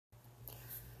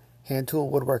Hand Tool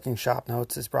Woodworking Shop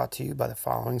Notes is brought to you by the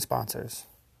following sponsors.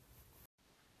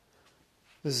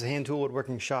 This is Hand Tool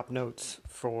Woodworking Shop Notes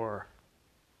for,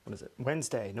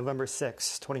 Wednesday, November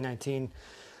 6, 2019.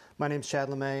 My name's Chad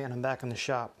LeMay, and I'm back in the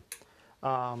shop.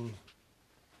 I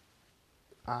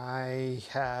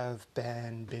have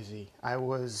been busy. I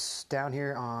was down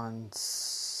here on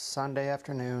Sunday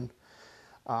afternoon,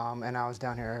 and I was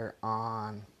down here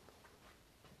on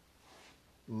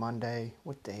Monday.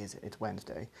 What day is it? It's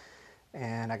Wednesday.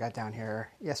 And I got down here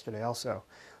yesterday also.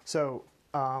 So,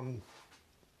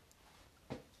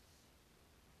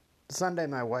 Sunday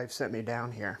my wife sent me down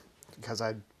here because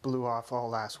I blew off all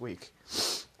last week.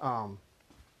 Try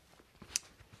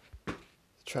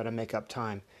to make up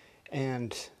time.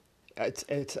 And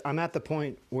I'm at the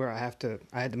point where I had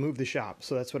to move the shop.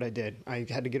 So that's what I did. I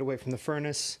had to get away from the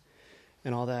furnace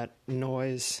and all that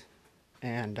noise.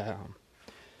 And,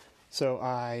 so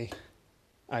I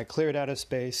cleared out a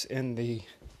space in the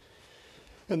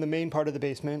main part of the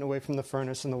basement, away from the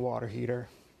furnace and the water heater.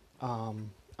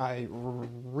 I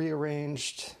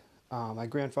rearranged my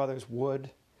grandfather's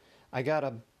wood. I got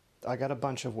a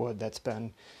bunch of wood that's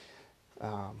been.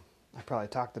 I probably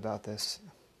talked about this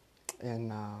in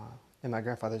my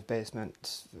grandfather's basement.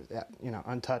 It's,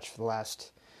 untouched for the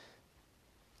last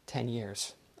 10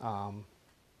 years.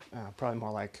 Probably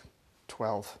more like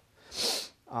 12.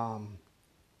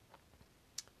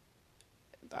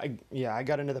 I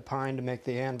got into the pine to make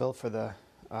the anvil for the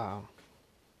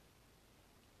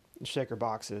shaker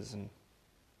boxes, and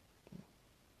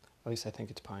at least I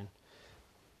think it's pine.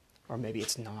 Or maybe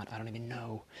it's not, I don't even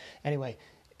know. Anyway,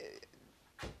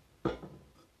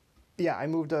 I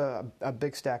moved a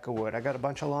big stack of wood. I got a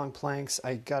bunch of long planks.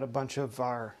 I got a bunch of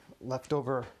our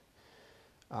leftover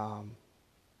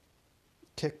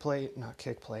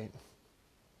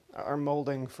our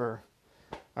molding for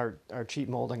our cheap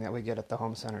molding that we get at the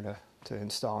home center to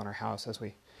install in our house as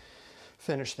we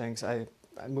finish things. I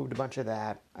moved a bunch of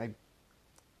that.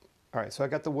 Alright, so I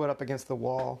got the wood up against the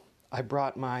wall. I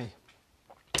brought my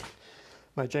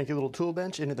janky little tool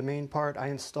bench into the main part. I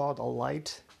installed a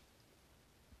light.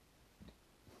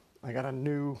 I got a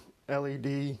new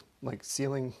LED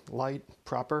ceiling light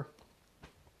proper.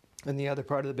 In the other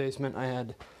part of the basement, I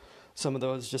had some of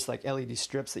those just like LED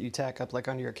strips that you tack up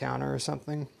under your counter or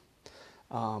something,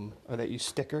 or that you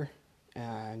sticker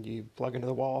and you plug into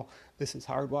the wall. This is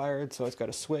hardwired, so it's got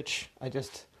a switch.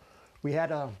 We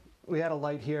had a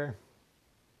light here,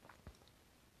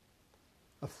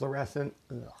 a fluorescent.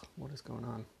 What is going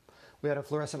on? We had a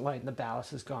fluorescent light, and the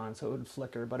ballast is gone, so it would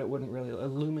flicker, but it wouldn't really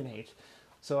illuminate.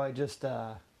 So I just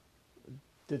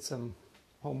did some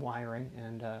home wiring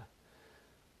and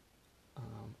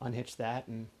unhitched that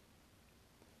and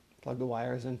plugged the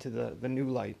wires into the new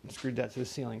light and screwed that to the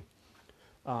ceiling.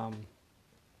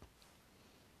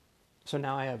 So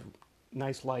now I have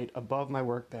nice light above my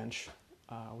workbench,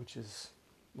 which is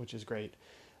great.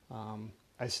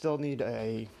 I still need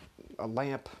a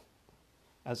lamp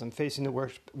as I'm facing the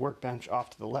workbench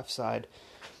off to the left side.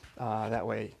 That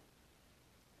way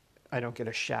I don't get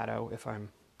a shadow if I'm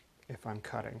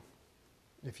cutting.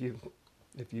 If you're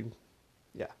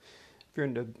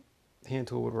into hand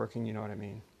tool woodworking, you know what I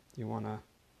mean. You wanna.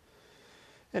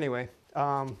 Anyway,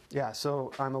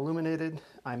 so I'm illuminated.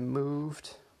 I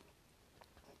moved.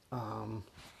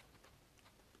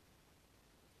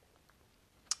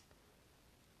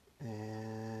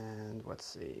 And let's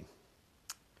see.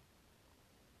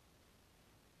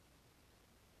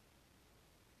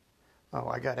 Oh,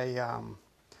 I got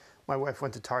my wife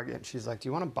went to Target and she's like, "Do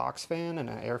you want a box fan and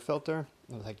an air filter?"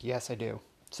 I was like, "Yes, I do."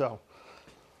 So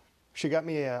she got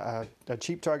me a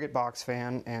cheap Target box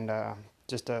fan and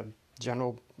just a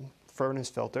general furnace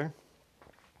filter,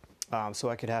 so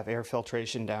I could have air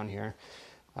filtration down here.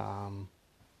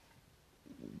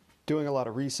 Doing a lot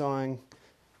of resawing,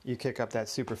 you kick up that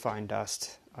super fine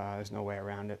dust. There's no way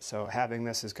around it. So having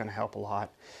this is going to help a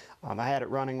lot. I had it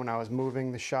running when I was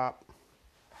moving the shop,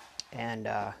 and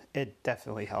it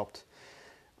definitely helped.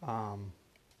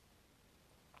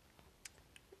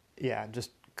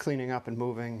 Just cleaning up and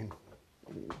moving and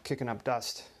kicking up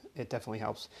dust, it definitely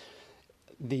helps.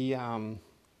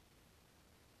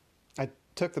 I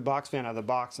took the box fan out of the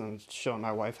box and was showing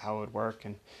my wife how it would work,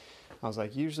 and I was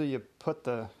like, usually you put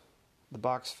the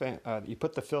box fan, you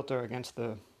put the filter against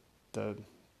the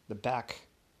back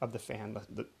of the fan,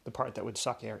 the part that would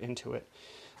suck air into it.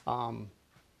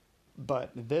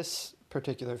 But this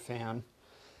particular fan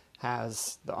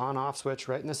has the on-off switch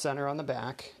right in the center on the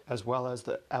back, as well as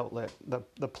the outlet,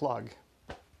 the plug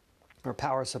or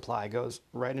power supply goes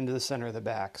right into the center of the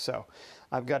back. So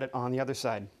I've got it on the other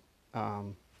side.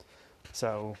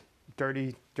 So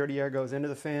dirty air goes into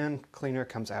the fan, clean air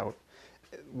comes out.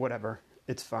 Whatever,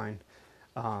 it's fine.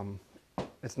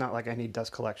 It's not like I need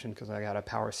dust collection because I got a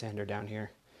power sander down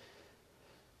here.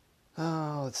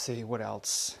 Oh, let's see, what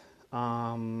else?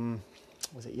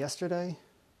 Was it yesterday?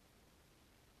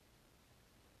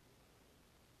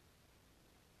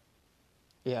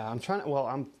 Yeah, I'm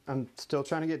still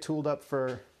trying to get tooled up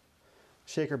for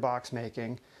shaker box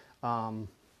making. I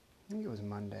think it was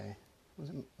Monday. Was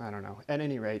it? I don't know. At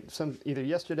any rate, either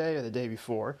yesterday or the day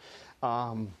before,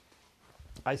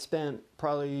 I spent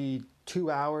probably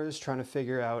 2 hours trying to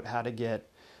figure out how to get.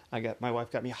 My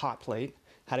wife got me a hot plate.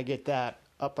 How to get that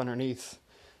up underneath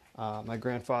my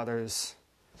grandfather's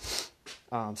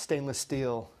stainless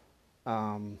steel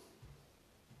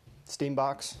steam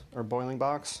box or boiling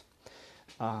box.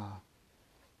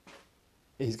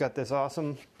 He's got this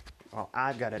awesome. Well,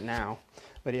 I've got it now,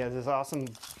 but he has this awesome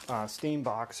steam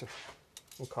box.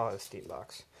 We'll call it a steam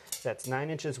box. That's 9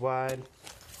 inches wide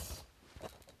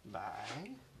by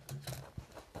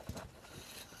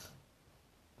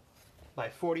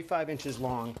 45 inches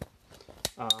long,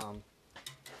 and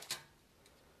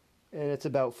it's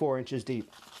about 4 inches deep.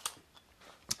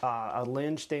 A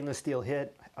Linge stainless steel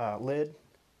lid,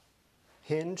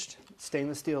 hinged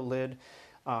stainless steel lid.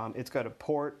 It's got a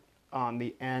port on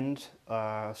the end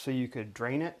so you could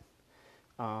drain it,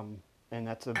 and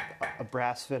that's a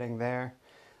brass fitting there.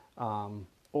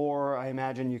 Or I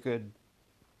imagine you could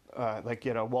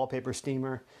get a wallpaper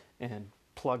steamer and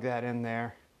plug that in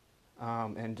there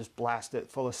and just blast it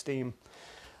full of steam.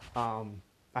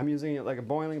 I'm using it like a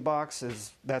boiling box.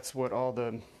 That's what all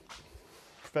the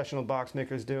professional box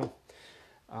makers do.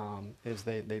 Is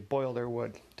they boil their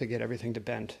wood to get everything to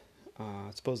bend.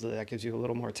 Supposedly that gives you a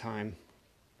little more time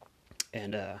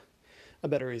and a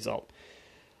better result.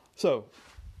 So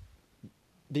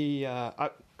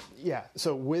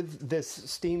so with this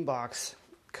steam box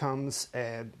comes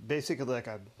basically like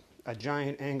a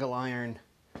giant angle iron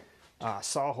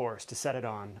sawhorse to set it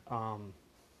on,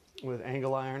 with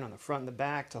angle iron on the front and the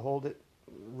back to hold it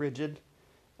rigid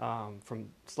from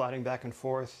sliding back and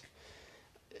forth.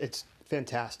 It's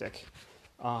fantastic.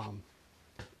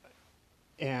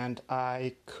 And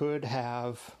I could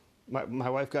have, my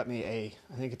wife got me I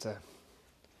think it's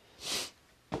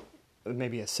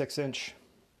maybe a 6-inch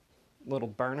little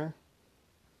burner.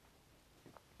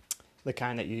 The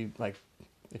kind that you, like,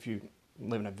 if you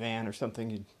live in a van or something,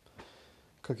 you'd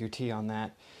cook your tea on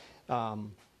that.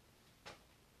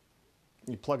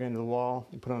 You plug it into the wall,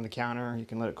 you put it on the counter, you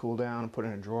can let it cool down and put it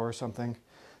in a drawer or something.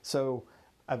 So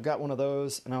I've got one of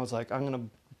those, and I was like, I'm going to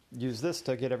use this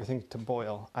to get everything to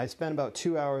boil. I spent about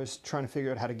 2 hours trying to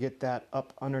figure out how to get that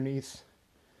up underneath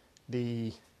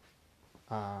the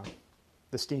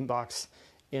steam box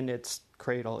in its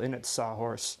cradle, in its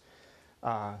sawhorse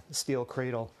steel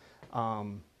cradle.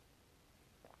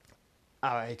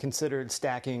 I considered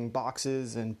stacking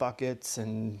boxes and buckets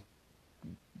and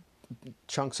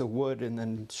chunks of wood and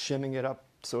then shimming it up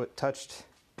so it touched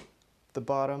the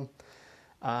bottom.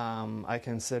 I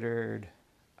considered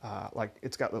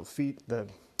it's got little feet.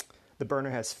 The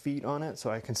burner has feet on it, so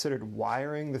I considered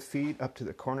wiring the feet up to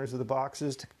the corners of the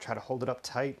boxes to try to hold it up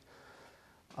tight.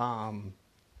 In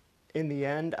the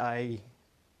end, I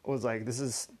was like, this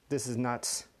is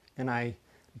nuts, and I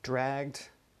dragged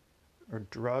or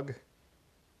drug.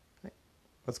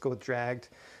 Let's go with dragged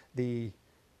the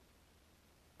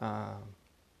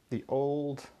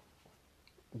old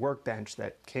workbench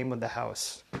that came with the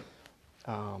house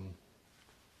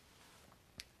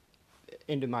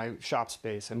into my shop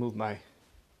space. I moved my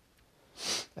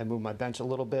bench a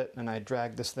little bit, and I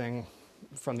dragged this thing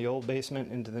from the old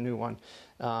basement into the new one.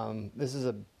 This is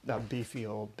a beefy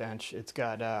old bench. It's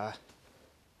got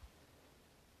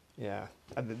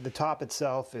the top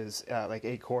itself is like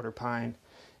 8-quarter pine.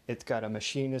 It's got a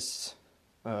machinist,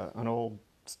 an old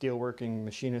steelworking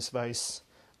machinist vise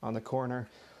on the corner.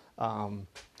 The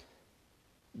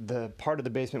part of the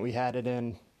basement we had it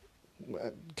in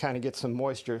kind of gets some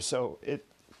moisture, so it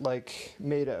like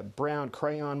made a brown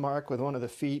crayon mark with one of the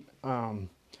feet all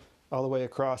the way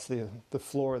across the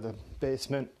floor of the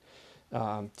basement,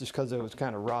 just because it was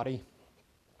kind of rotty.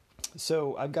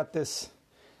 So I've got this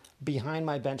behind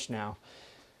my bench now.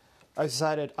 I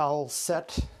decided I'll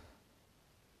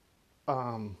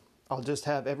just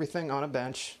have everything on a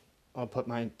bench. I'll put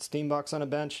my steam box on a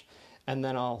bench, and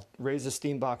then I'll raise the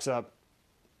steam box up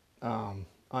on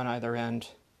either end.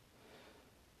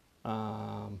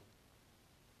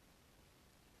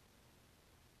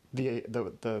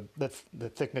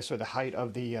 The thickness or the height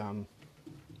of the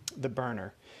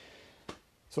burner.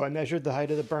 So I measured the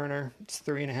height of the burner. It's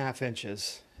 3.5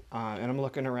 inches, and I'm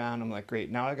looking around. I'm like,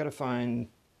 great. Now I got to find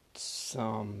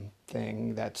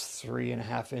something that's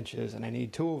 3.5 inches, and I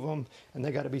need 2 of them, and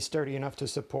they got to be sturdy enough to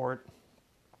support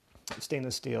a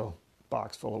stainless steel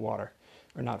box full of water,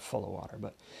 or not full of water,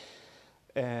 but.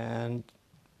 And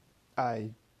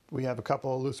we have a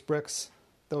couple of loose bricks.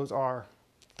 Those are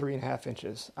 3.5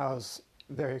 inches. I was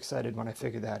very excited when I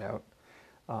figured that out.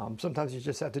 Sometimes you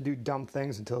just have to do dumb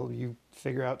things until you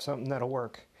figure out something that'll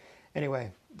work.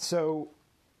 Anyway, so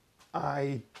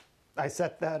I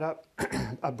set that up,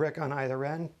 a brick on either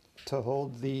end to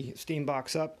hold the steam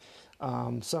box up.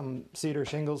 Some cedar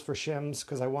shingles for shims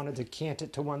because I wanted to cant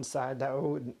it to one side.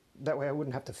 That way I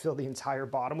wouldn't have to fill the entire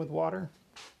bottom with water,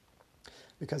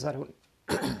 because I don't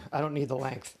I don't need the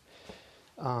length.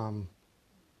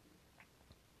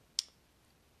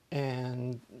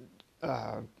 And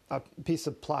a piece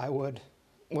of plywood,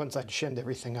 once I'd shimmed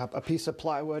everything up, a piece of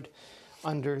plywood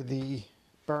under the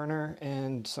burner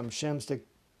and some shims to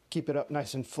keep it up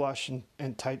nice and flush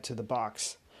and tight to the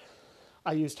box.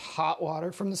 I used hot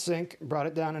water from the sink, brought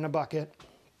it down in a bucket,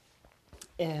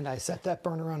 and I set that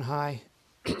burner on high,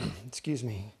 excuse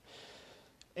me,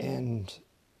 and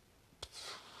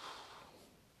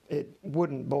it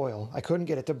wouldn't boil. I couldn't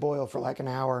get it to boil for like an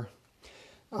hour.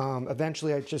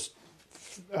 Eventually, I just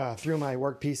threw my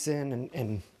workpiece in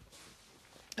and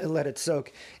let it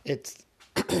soak. It's,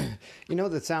 you know,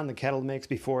 the sound the kettle makes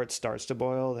before it starts to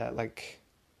boil? That like,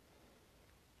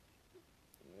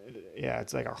 yeah,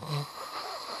 it's like a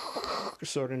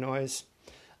sort of noise.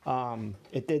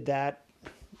 It did that.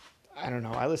 I don't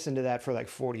know. I listened to that for like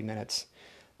 40 minutes.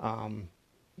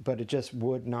 But it just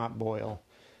would not boil.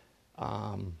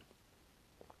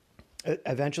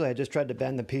 Eventually, I just tried to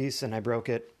bend the piece, and I broke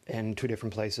it in 2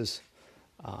 different places.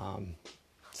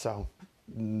 So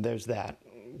there's that.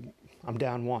 I'm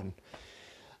down 1.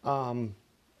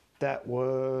 That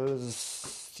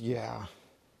was, yeah.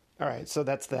 All right, so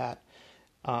that's that.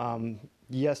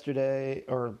 Yesterday,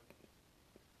 or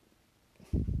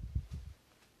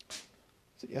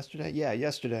is it yesterday? Yeah,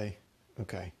 yesterday.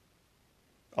 Okay.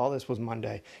 All this was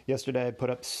Monday. Yesterday, I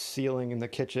put up ceiling in the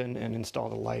kitchen and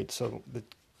installed a light, so the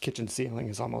kitchen ceiling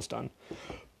is almost done.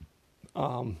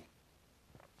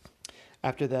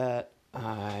 After that,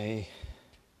 I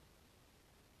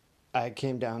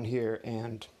came down here,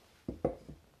 and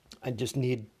I just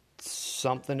need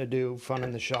something to do, fun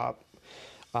in the shop.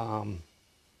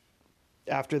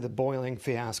 After the boiling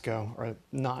fiasco, or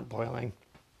not boiling,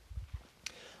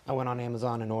 I went on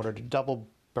Amazon and ordered a double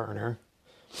burner.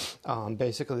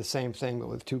 Basically the same thing, but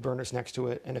with 2 burners next to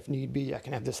it, and if need be, I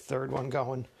can have this third one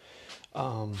going.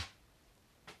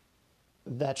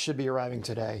 That should be arriving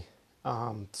today.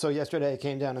 So yesterday I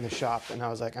came down in the shop, and I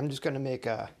was like, I'm just going to make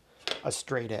a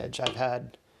straight edge.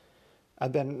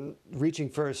 I've been reaching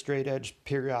for a straight edge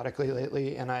periodically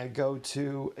lately, and I've got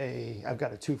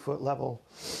a 2-foot level,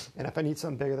 and if I need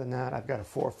something bigger than that, I've got a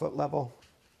 4-foot level.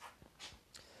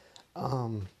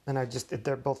 And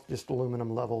they're both just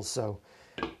aluminum levels, so,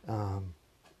 what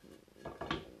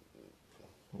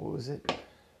was it?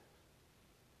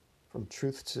 From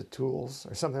Truth to Tools,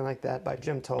 or something like that, by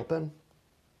Jim Tolpin.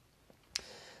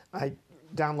 I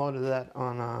downloaded that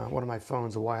on one of my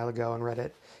phones a while ago and read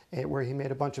it, where he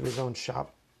made a bunch of his own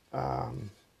shop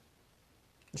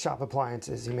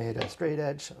appliances. He made a straight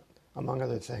edge, among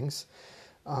other things,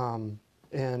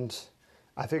 and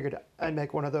I figured I'd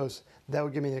make one of those. That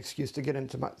would give me an excuse to get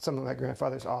into some of my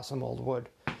grandfather's awesome old wood.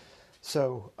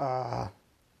 So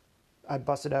I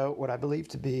busted out what I believe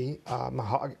to be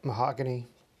mahogany,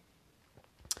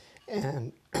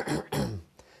 and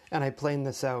and I planed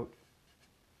this out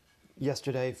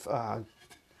yesterday.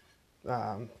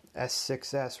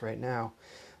 S6S right now.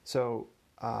 So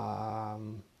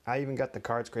I even got the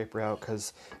card scraper out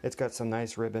because it's got some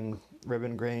nice ribbon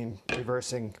grain,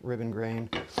 reversing ribbon grain.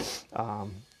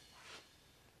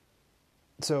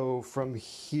 So from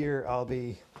here I'll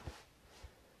be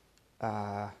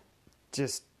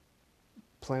just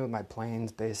playing with my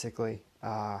planes basically.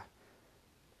 I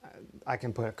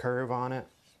can put a curve on it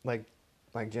like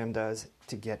Jim does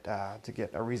to get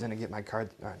a reason to get my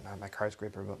not my card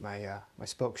scraper, but my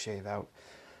spoke shave out.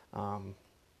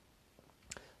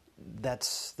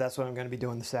 That's what I'm going to be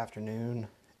doing this afternoon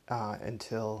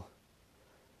until.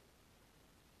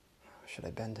 Should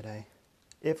I bend today?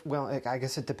 I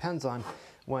guess it depends on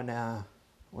when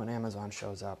Amazon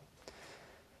shows up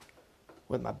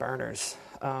with my burners.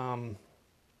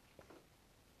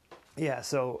 Yeah,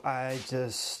 so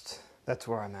that's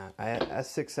where I'm at. I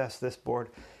S6S this board,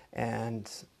 and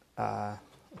I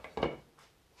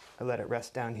let it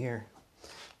rest down here.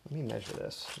 Let me measure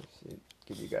this,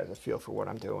 give you guys a feel for what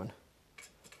I'm doing.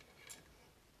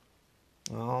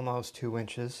 Almost 2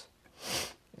 inches,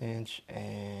 inch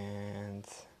and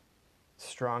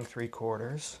strong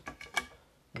 3/4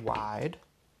 wide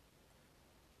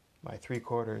by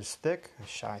 3/4 thick, a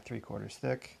shy 3/4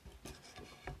 thick.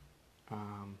 Is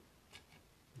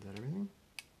that everything?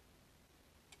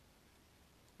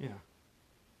 Yeah.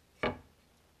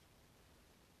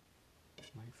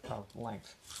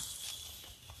 Length.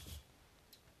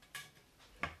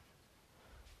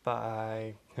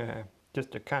 By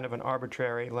just a kind of an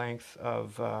arbitrary length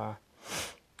of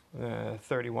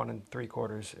 31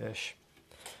 3/4 ish.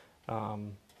 I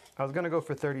was gonna go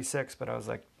for 36, but I was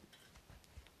like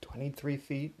 23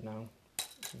 feet. No,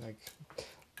 like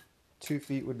 2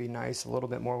 feet would be nice. A little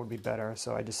bit more would be better.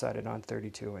 So I decided on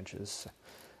 32 inches.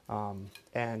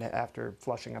 And after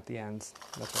flushing up the ends,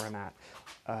 that's where I'm at.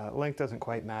 Length doesn't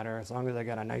quite matter as long as I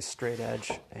got a nice straight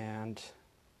edge. And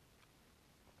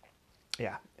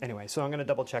yeah, anyway, so I'm going to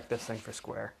double check this thing for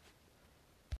square.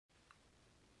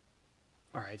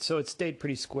 All right, so it stayed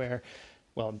pretty square.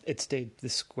 Well, it stayed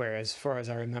this square. As far as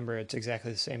I remember, it's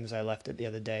exactly the same as I left it the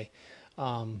other day.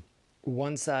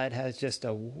 One side has just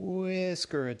a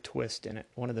whisker of twist in it,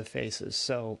 one of the faces.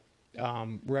 So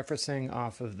referencing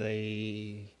off of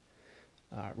the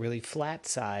really flat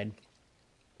side,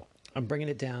 I'm bringing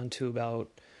it down to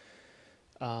about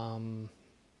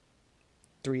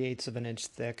 3/8 of an inch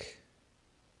thick.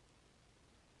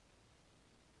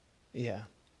 Yeah.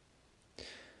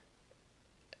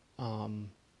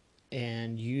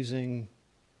 And using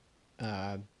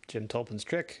Jim Tolpin's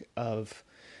trick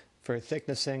for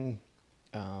thicknessing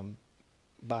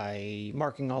by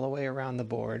marking all the way around the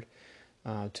board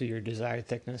to your desired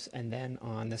thickness, and then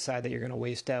on the side that you're going to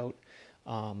waste out,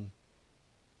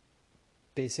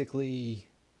 basically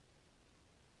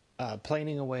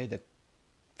planing away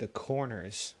the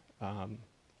corners.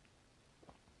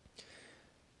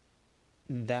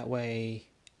 That way,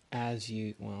 as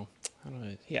you, well, I don't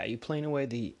know, yeah, you plane away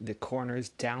the corners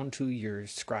down to your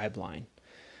scribe line.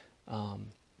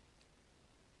 And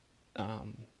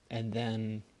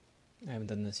then, I haven't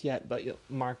done this yet, but you'll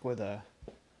mark with a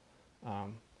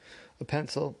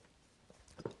pencil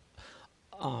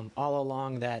all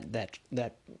along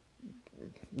that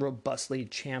robustly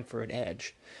chamfered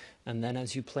edge. And then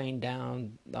as you plane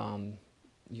down,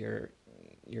 your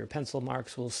pencil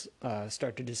marks will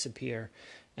start to disappear,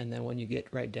 and then when you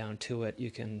get right down to it,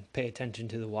 you can pay attention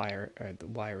to the wire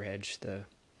edge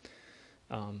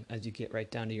as you get right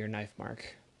down to your knife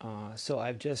mark. So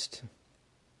I've just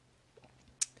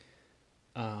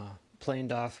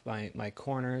planed off my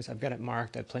corners. I've got it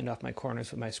marked. I planed off my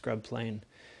corners with my scrub plane,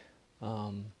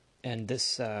 and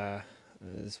this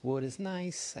wood is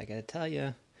nice. I gotta tell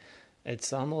you,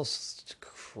 it's almost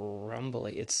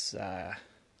crumbly. It's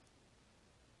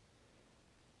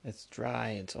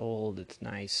dry, it's old, it's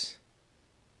nice.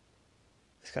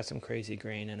 It's got some crazy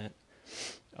grain in it.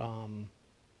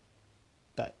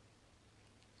 But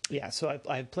yeah, so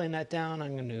I've planed that down.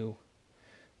 I'm going to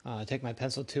take my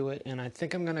pencil to it, and I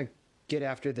think I'm going to get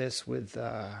after this with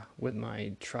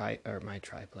my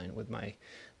tri-plane, with my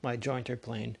jointer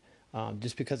plane,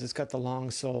 just because it's got the long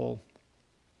sole,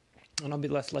 and I'll be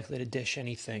less likely to dish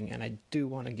anything, and I do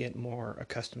want to get more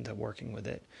accustomed to working with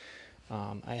it.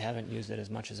 I haven't used it as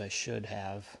much as I should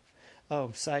have.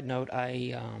 Oh, side note,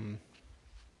 my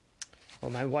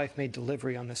wife made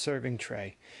delivery on the serving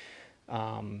tray,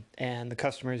 and the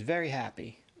customer is very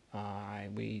happy.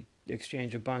 We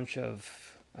exchanged a bunch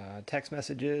of text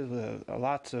messages with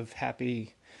lots of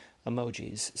happy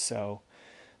emojis, so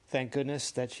thank goodness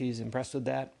that she's impressed with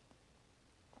that.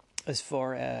 As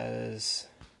far as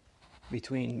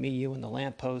between me, you, and the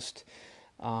lamppost,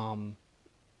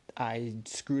 I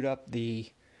screwed up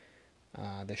the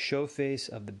show face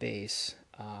of the base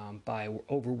by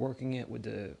overworking it with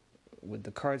the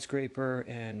card scraper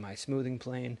and my smoothing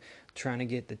plane, trying to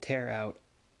get the tear out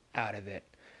of it.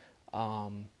 I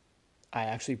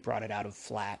actually brought it out of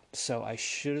flat, so I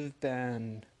should have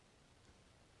been,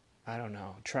 I don't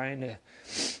know,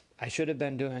 I should have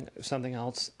been doing something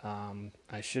else.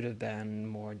 I should have been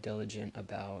more diligent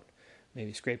about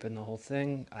maybe scraping the whole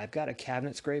thing. I've got a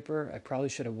cabinet scraper. I probably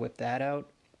should have whipped that out.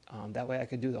 That way I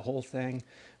could do the whole thing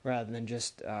rather than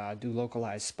just do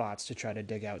localized spots to try to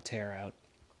dig out, tear out.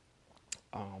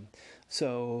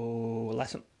 So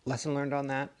lesson learned on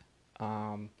that.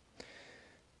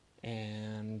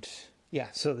 And yeah,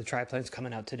 so the triplane's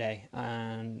coming out today.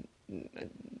 And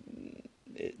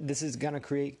this is going to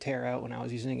create tear out. When I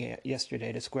was using it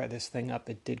yesterday to square this thing up,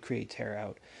 it did create tear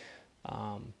out.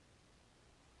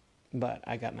 But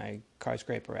I got my card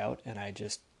scraper out, and I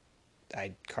just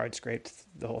I card scraped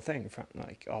the whole thing from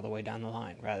like all the way down the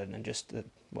line rather than just the,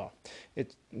 well,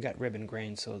 it got ribbon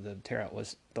grain, so the tear out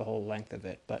was the whole length of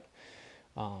it. But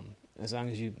as long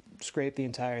as you scrape the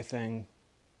entire thing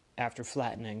after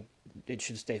flattening, it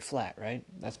should stay flat, right?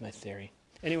 That's my theory.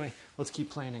 Anyway, let's keep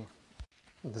planing.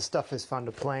 The stuff is fun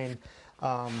to plane,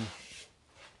 and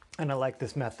I like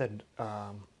this method.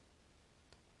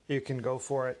 You can go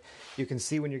for it. You can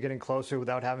see when you're getting closer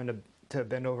without having to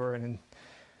bend over and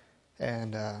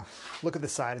look at the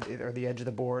side or the edge of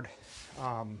the board.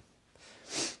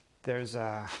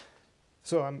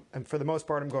 So I'm for the most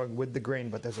part I'm going with the grain,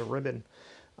 but there's a ribbon,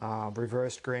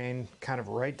 reversed grain, kind of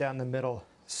right down the middle.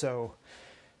 So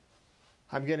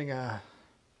I'm getting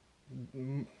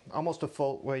almost a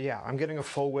full. Well, yeah, I'm getting a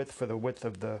full width for the width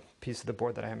of the piece of the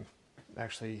board that I'm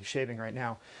actually shaving right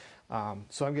now.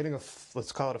 So I'm getting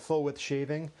let's call it a full width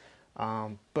shaving,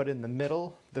 but in the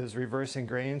middle there's reversing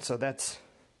grain, so that's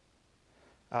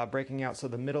breaking out. So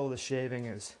the middle of the shaving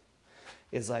is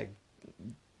like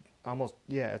almost,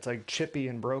 yeah, it's like chippy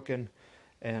and broken,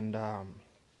 and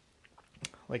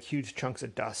like huge chunks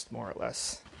of dust, more or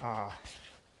less.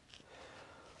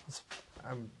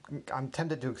 I'm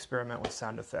tempted to experiment with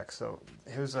sound effects. So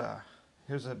here's a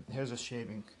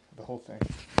shaving the whole thing.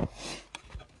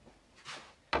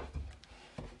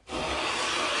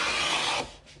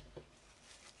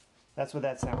 That's what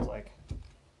that sounds like.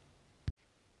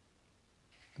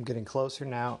 I'm getting closer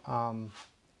now,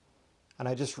 and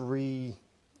I just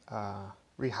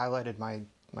re-highlighted my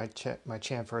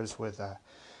chamfers with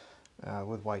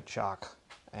white chalk,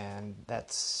 and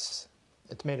it's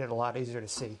made it a lot easier to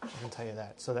see. I can tell you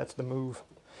that. So that's the move.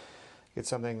 Get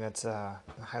something that's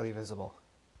highly visible.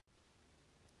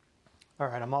 All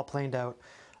right, I'm all planed out.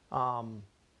 I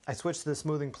switched to the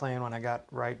smoothing plane when I got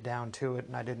right down to it,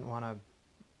 and I didn't want to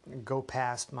go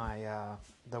past my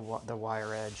the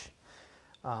wire edge,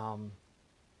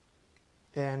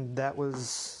 and that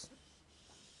was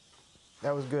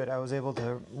good. I was able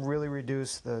to really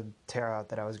reduce the tear out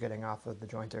that I was getting off of the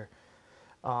jointer.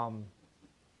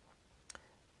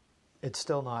 It's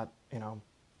still not,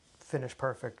 finished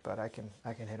perfect, but I can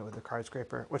hit it with a card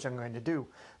scraper, which I'm going to do.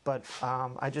 But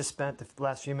I just spent the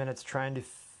last few minutes trying to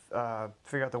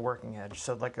figure out the working edge.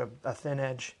 So like a thin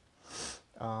edge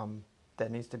that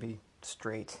needs to be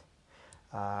straight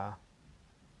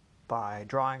by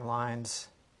drawing lines,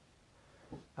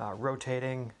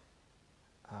 rotating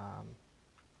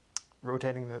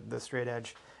the straight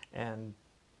edge, and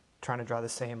trying to draw the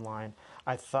same line.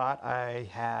 I thought I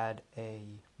had a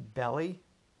belly,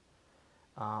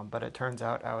 but it turns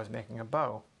out I was making a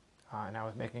bow, and I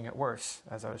was making it worse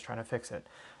as I was trying to fix it.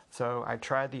 So I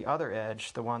tried the other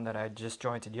edge, the one that I just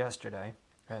jointed yesterday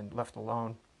and left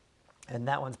alone, and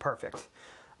that one's perfect.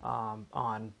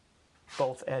 On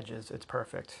both edges, it's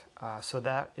perfect. So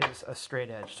that is a straight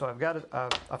edge. So I've got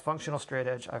a functional straight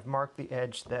edge. I've marked the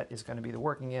edge that is going to be the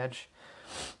working edge.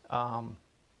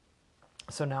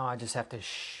 So now I just have to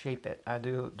shape it. I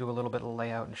do a little bit of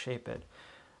layout and shape it.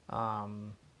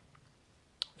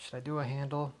 Should I do a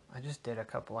handle? I just did a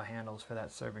couple of handles for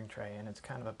that serving tray, and it's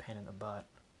kind of a pain in the butt.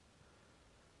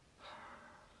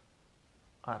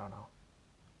 I don't know.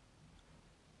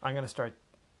 I'm gonna start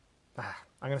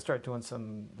doing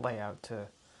some layout to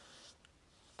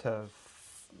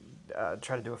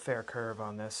try to do a fair curve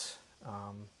on this,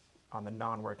 on the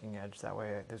non-working edge. That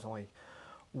way there's only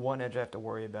one edge I have to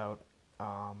worry about.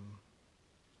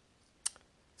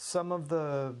 Some of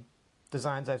the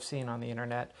designs I've seen on the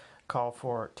internet call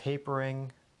for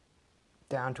tapering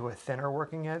down to a thinner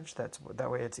working edge.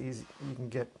 That way it's easy.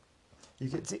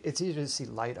 It's easier to see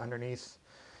light underneath.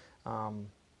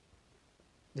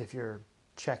 If you're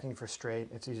checking for straight,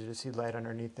 it's easier to see light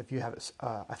underneath if you have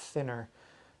a thinner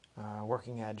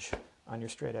working edge on your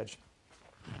straight edge.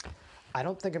 I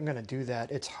don't think I'm going to do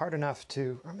that. It's hard enough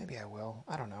to, or maybe I will.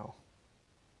 I don't know.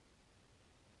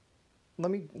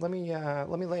 Let me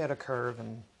lay out a curve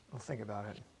and I'll think about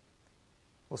it.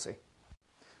 We'll see.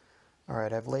 All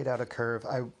right, I've laid out a curve.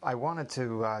 I wanted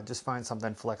to just find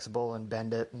something flexible and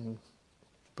bend it and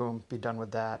boom, be done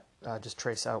with that. Just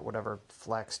trace out whatever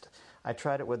flexed. I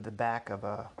tried it with the back of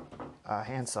a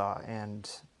handsaw and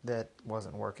that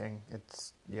wasn't working.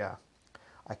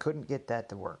 I couldn't get that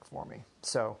to work for me.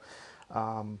 So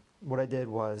what I did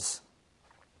was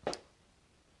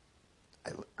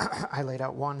I laid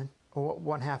out one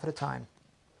half at a time.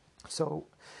 So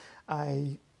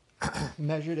I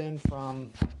measured in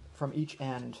from each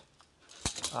end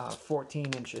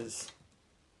 14 inches,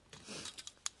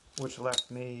 which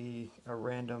left me a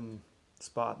random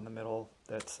spot in the middle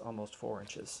that's almost 4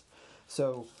 inches.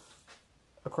 So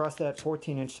across that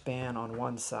 14-inch span on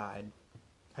one side,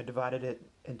 I divided it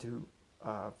into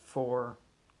four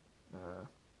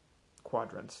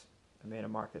quadrants. I made a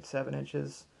mark at 7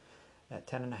 inches, at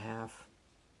 10.5,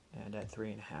 and at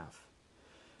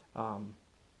 3.5.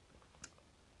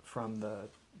 From the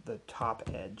top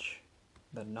edge,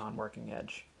 the non-working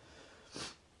edge,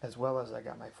 as well as I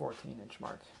got my 14-inch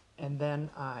mark. And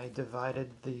then I divided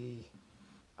the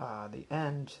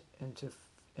end into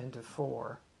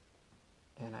four,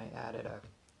 and I added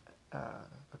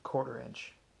a quarter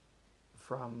inch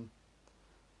from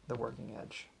the working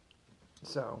edge.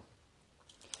 So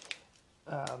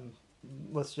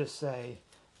let's just say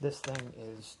this thing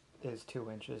is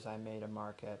 2 inches. I made a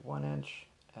mark at 1 inch,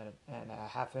 and a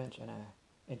half inch, and an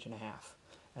inch and a half,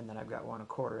 and then I've got one a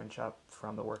quarter inch up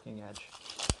from the working edge.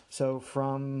 So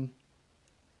from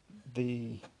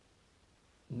the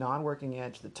non-working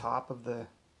edge, the top of the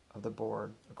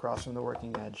board, across from the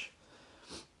working edge,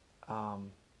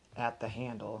 at the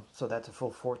handle, so that's a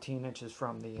full 14 inches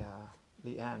from the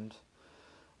end.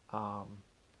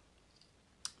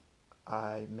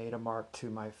 I made a mark to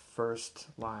my first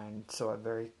line, so a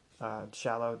very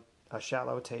shallow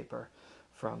taper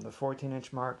from the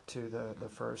 14-inch mark to the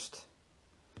first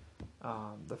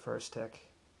tick,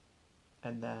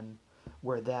 and then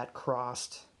where that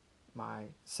crossed my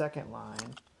second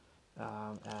line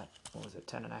at, what was it,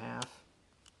 10.5?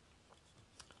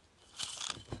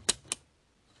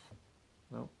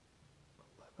 Nope,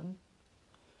 11.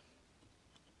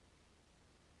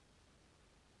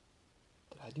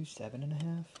 Did I do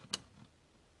 7.5?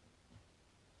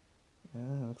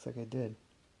 Looks like I did.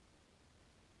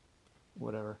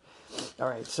 Whatever. All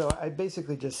right, so I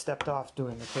basically just stepped off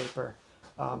doing the taper.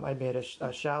 I made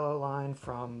a shallow line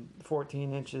from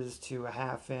 14 inches to a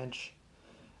half inch,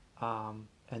 and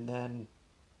then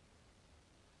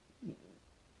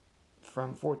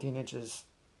from 14 inches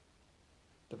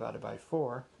divided by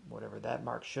 4, whatever that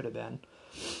mark should have been,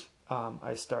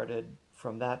 I started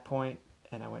from that point,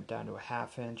 and I went down to a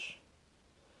half inch,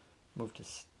 moved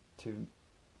to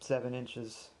 7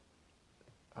 inches,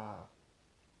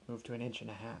 moved to an inch and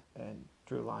a half, and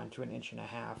drew a line to an inch and a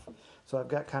half. So I've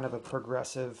got kind of a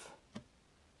progressive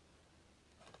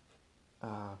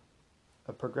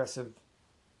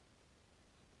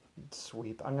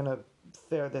sweep. I'm going to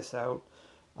fair this out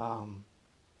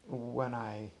when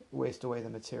I waste away the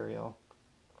material,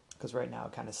 because right now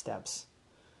it kind of steps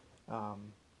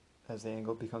as the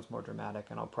angle becomes more dramatic,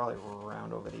 and I'll probably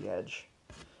round over the edge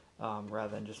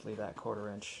rather than just leave that quarter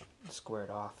inch squared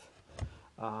off.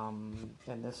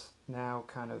 And this now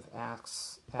kind of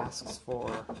asks for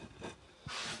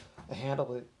a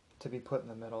handle to be put in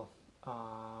the middle.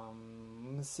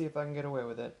 Let's see if I can get away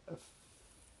with it.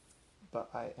 But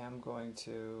I am going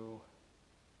to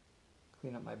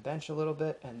clean up my bench a little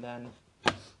bit and then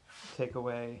take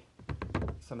away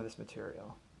some of this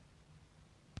material.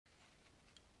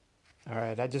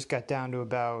 Alright, I just got down to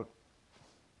about,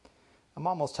 I'm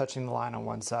almost touching the line on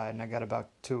one side, and I got about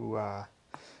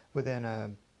within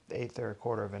an eighth or a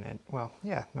quarter of an inch. Well,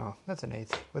 yeah, no, that's an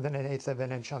eighth. Within an eighth of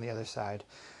an inch on the other side.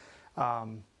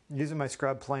 Using my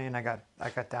scrub plane, I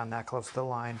got down that close to the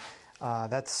line.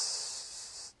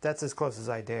 That's as close as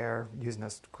I dare using a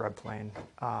scrub plane.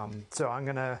 So I'm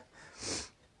gonna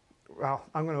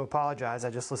apologize. I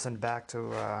just listened back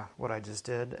to what I just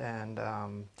did, and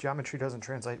geometry doesn't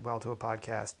translate well to a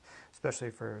podcast,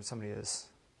 especially for somebody as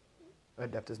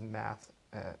adept as math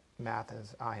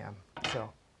as I am.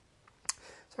 So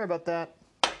sorry about that.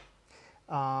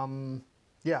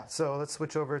 Yeah, so let's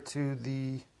switch over to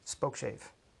the spoke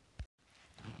shave.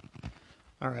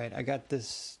 All right, I got the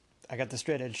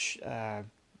straight edge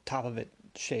top of it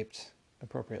shaped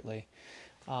appropriately.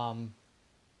 I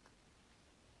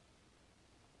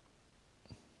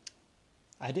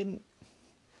didn't.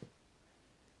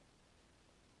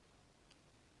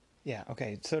 Yeah,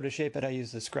 okay. So to shape it, I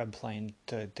used the scrub plane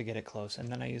to get it close, and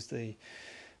then I used the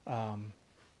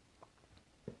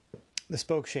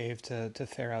spoke shave to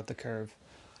fair out the curve.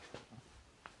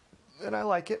 And I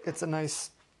like it. It's a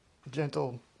nice,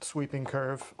 gentle, sweeping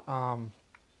curve. I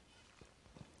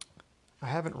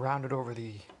haven't rounded over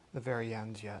the very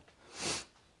ends yet.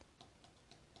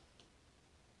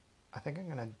 I think I'm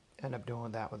going to end up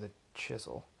doing that with a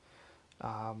chisel.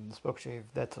 The spoke shave,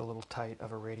 that's a little tight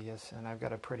of a radius, and I've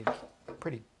got a pretty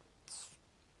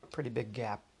big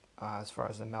gap as far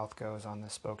as the mouth goes on the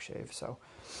spoke shave. So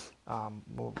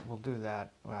we'll do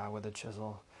that with a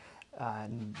chisel.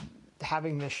 And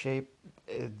having this shape,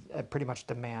 it pretty much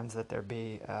demands that there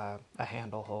be a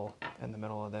handle hole in the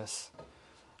middle of this.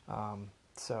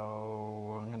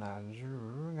 So I'm gonna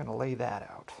lay that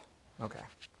out. Okay.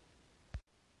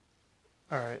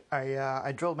 All right,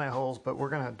 I drilled my holes, but we're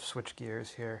gonna switch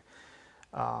gears here.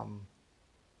 I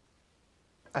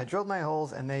drilled my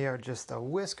holes, and they are just a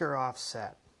whisker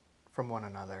offset from one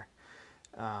another.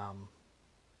 Should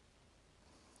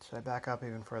I back up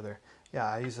even further? Yeah,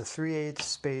 I use a 3/8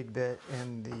 spade bit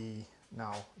in the,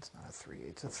 no, it's not a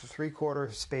 3/8, it's a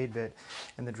 3/4 spade bit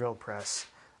in the drill press.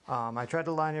 I tried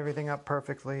to line everything up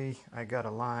perfectly. I got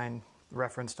a line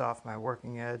referenced off my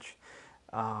working edge.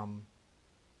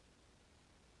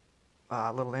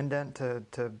 A little indent to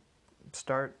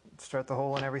start the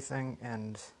hole and everything,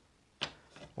 and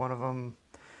one of them,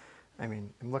 I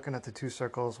mean, I'm looking at the two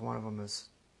circles. One of them is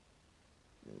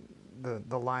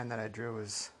the line that I drew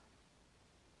is,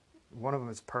 one of them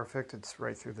is perfect. It's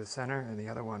right through the center, and the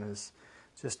other one is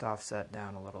just offset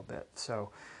down a little bit.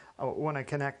 So when I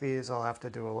connect these, I'll have to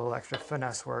do a little extra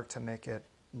finesse work to make it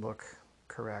look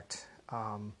correct.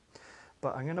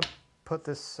 But I'm gonna put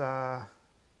this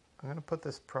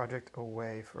project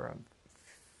away for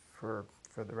the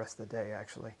rest of the day.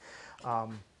 Actually,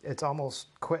 it's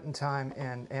almost quitting time,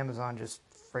 and Amazon just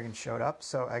friggin' showed up.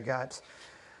 So I got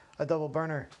a double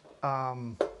burner,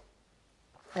 and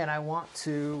I want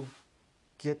to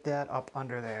get that up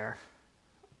under there,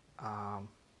 and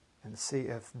see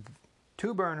if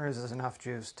 2 burners is enough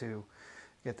juice to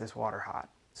get this water hot.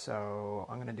 So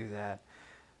I'm gonna do that.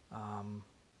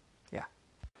 Yeah.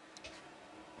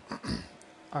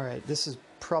 All right, this is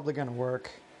probably gonna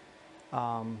work.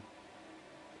 I've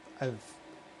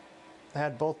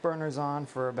had both burners on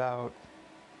for about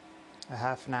a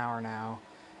half an hour now.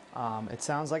 It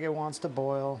sounds like it wants to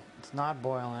boil. It's not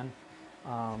boiling.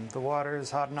 The water is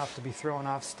hot enough to be throwing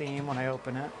off steam when I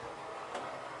open it.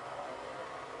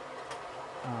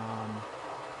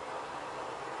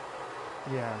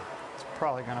 Yeah, it's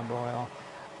probably gonna boil.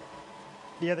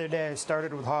 The other day I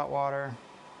started with hot water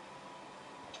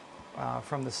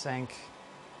from the sink,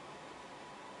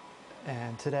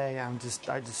 and today I just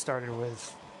started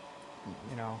with,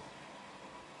 you know,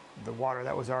 the water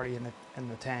that was already in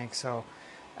the tank. So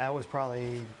that was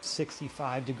probably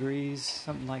 65 degrees,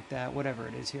 something like that, whatever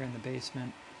it is here in the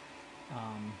basement.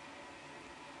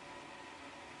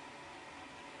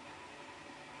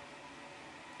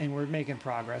 And we're making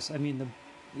progress. I mean, the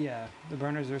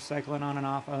burners are cycling on and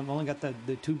off. I've only got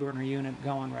the 2 burner unit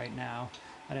going right now.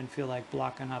 I didn't feel like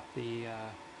blocking up the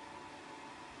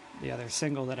other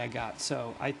single that I got.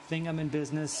 So I think I'm in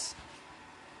business,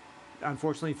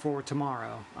 unfortunately, for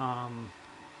tomorrow.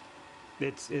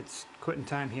 It's quitting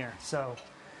time here. So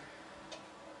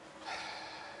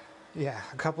yeah,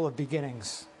 a couple of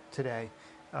beginnings today.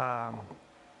 At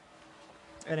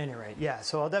any rate, yeah,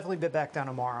 so I'll definitely be back down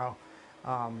tomorrow.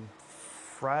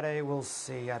 Friday, we'll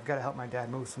see. I've got to help my dad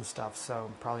move some stuff,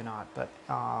 so probably not. But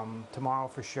tomorrow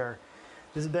for sure.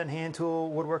 This has been Hand Tool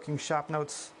Woodworking Shop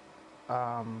Notes.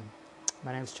 My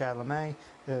name is Chad LeMay.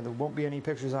 There won't be any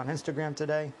pictures on Instagram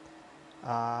today.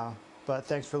 But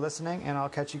thanks for listening, and I'll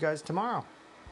catch you guys tomorrow.